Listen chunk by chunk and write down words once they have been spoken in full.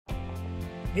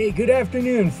Hey, good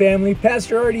afternoon, family.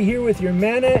 Pastor Artie here with your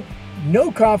Manna,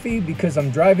 no coffee because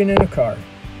I'm driving in a car.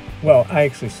 Well, I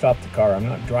actually stopped the car. I'm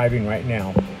not driving right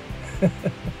now.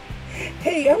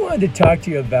 Hey, I wanted to talk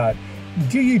to you about,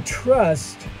 do you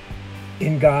trust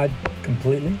in God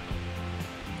completely?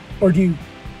 Or do you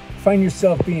find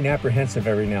yourself being apprehensive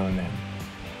every now and then?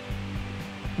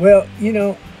 Well,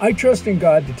 I trust in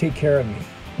God to take care of me.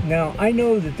 Now, I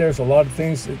know that there's a lot of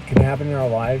things that can happen in our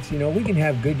lives. We can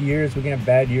have good years, we can have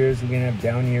bad years, we can have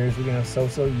down years, we can have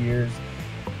so-so years.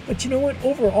 But you know what?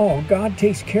 Overall, God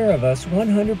takes care of us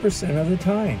 100% of the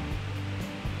time.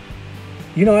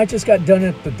 I just got done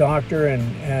at the doctor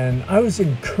and I was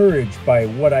encouraged by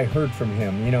what I heard from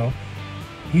him.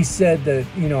 He said that,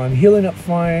 I'm healing up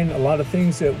fine. A lot of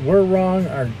things that were wrong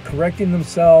are correcting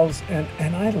themselves.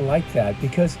 And I like that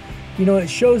because it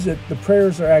shows that the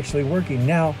prayers are actually working.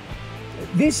 Now,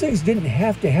 these things didn't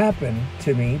have to happen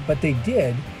to me, but they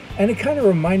did. And it kind of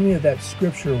reminded me of that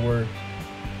scripture where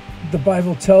the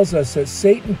Bible tells us that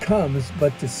Satan comes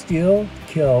but to steal,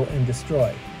 kill, and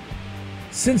destroy.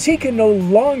 Since he can no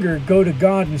longer go to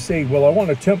God and say, well, I want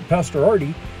to tempt Pastor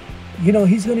Artie,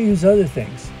 he's going to use other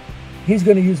things. He's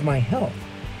going to use my health.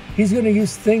 He's going to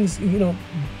use things,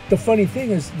 the funny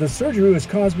thing is the surgery was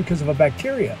caused because of a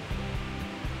bacteria.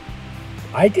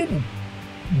 I didn't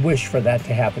wish for that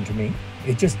to happen to me.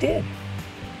 It just did.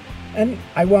 And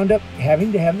I wound up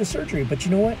having to have the surgery. But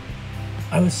you know what?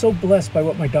 I was so blessed by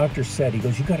what my doctor said. He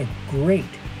goes, you got a great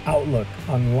outlook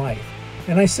on life.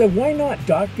 And I said, why not,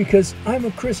 Doc? Because I'm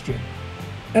a Christian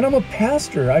and I'm a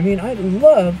pastor. I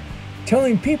love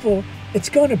telling people it's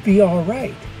going to be all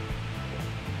right.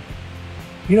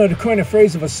 To coin a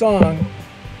phrase of a song,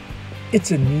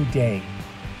 it's a new day.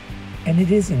 And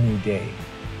it is a new day.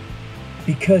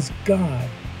 Because God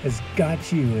has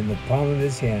got you in the palm of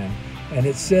his hand. And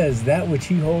it says that which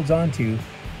he holds on to,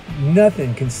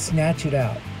 nothing can snatch it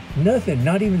out. Nothing,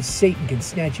 not even Satan, can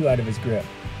snatch you out of his grip.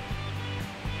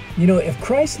 If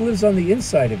Christ lives on the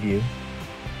inside of you,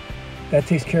 that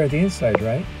takes care of the inside,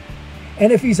 right?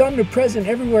 And if he's omnipresent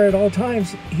everywhere at all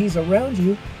times, he's around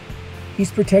you, he's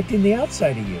protecting the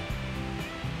outside of you.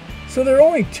 So there are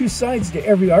only two sides to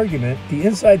every argument, the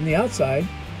inside and the outside,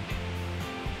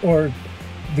 or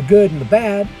the good and the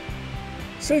bad.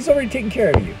 So he's already taken care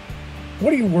of you.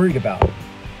 What are you worried about?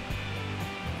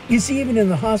 You see, even in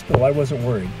the hospital, I wasn't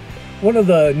worried. One of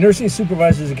the nursing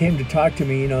supervisors that came to talk to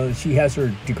me, she has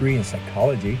her degree in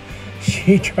psychology.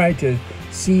 She tried to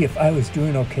see if I was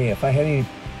doing okay, if I had any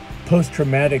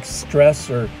post-traumatic stress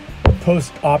or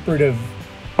post-operative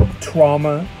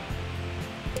trauma.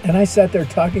 And I sat there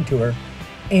talking to her,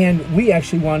 and we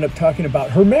actually wound up talking about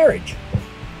her marriage.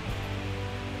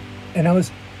 And I was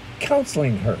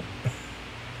counseling her.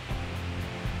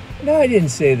 Now, I didn't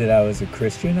say that I was a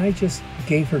Christian. I just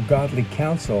gave her godly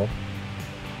counsel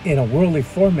in a worldly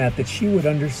format that she would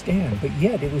understand. But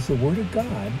yet, it was the Word of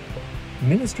God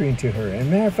ministering to her.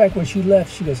 And matter of fact, when she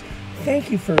left, she goes,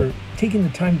 thank you for taking the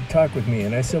time to talk with me.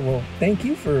 And I said, well, thank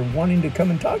you for wanting to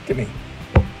come and talk to me.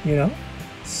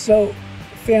 So,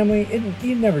 family,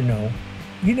 you never know.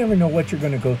 You never know what you're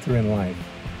going to go through in life.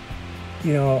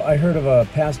 I heard of a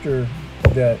pastor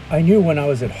that I knew when I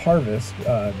was at Harvest,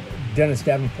 Dennis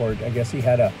Davenport. I guess he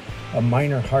had a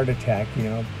minor heart attack,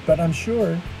 but I'm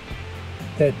sure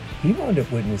that he wound up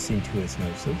witnessing to his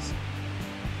nurses.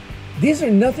 These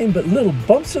are nothing but little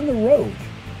bumps in the road.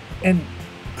 And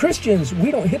Christians,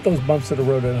 we don't hit those bumps of the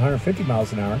road at 150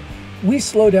 miles an hour. We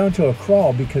slow down to a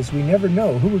crawl because we never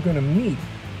know who we're going to meet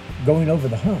going over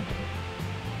the hump.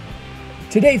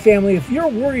 Today, family, if you're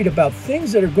worried about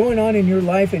things that are going on in your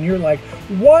life and you're like,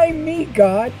 why me,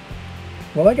 God?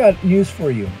 Well, I got news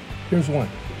for you. Here's one.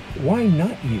 Why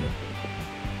not you?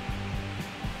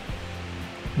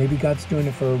 Maybe God's doing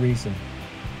it for a reason.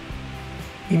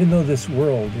 Even though this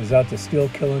world is out to steal,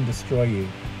 kill, and destroy you,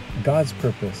 God's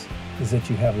purpose is that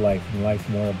you have life and life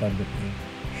more abundantly.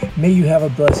 May you have a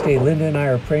blessed day. Linda and I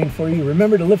are praying for you.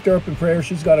 Remember to lift her up in prayer.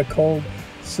 She's got a cold.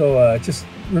 So just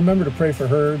remember to pray for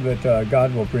her that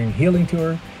God will bring healing to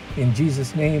her in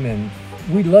Jesus' name. And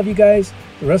we love you guys.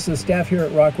 The rest of the staff here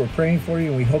at Rock, we're praying for you,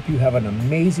 and we hope you have an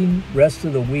amazing rest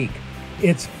of the week.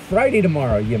 It's Friday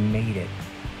tomorrow. You made it.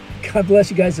 God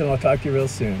bless you guys, and I'll talk to you real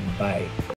soon. Bye.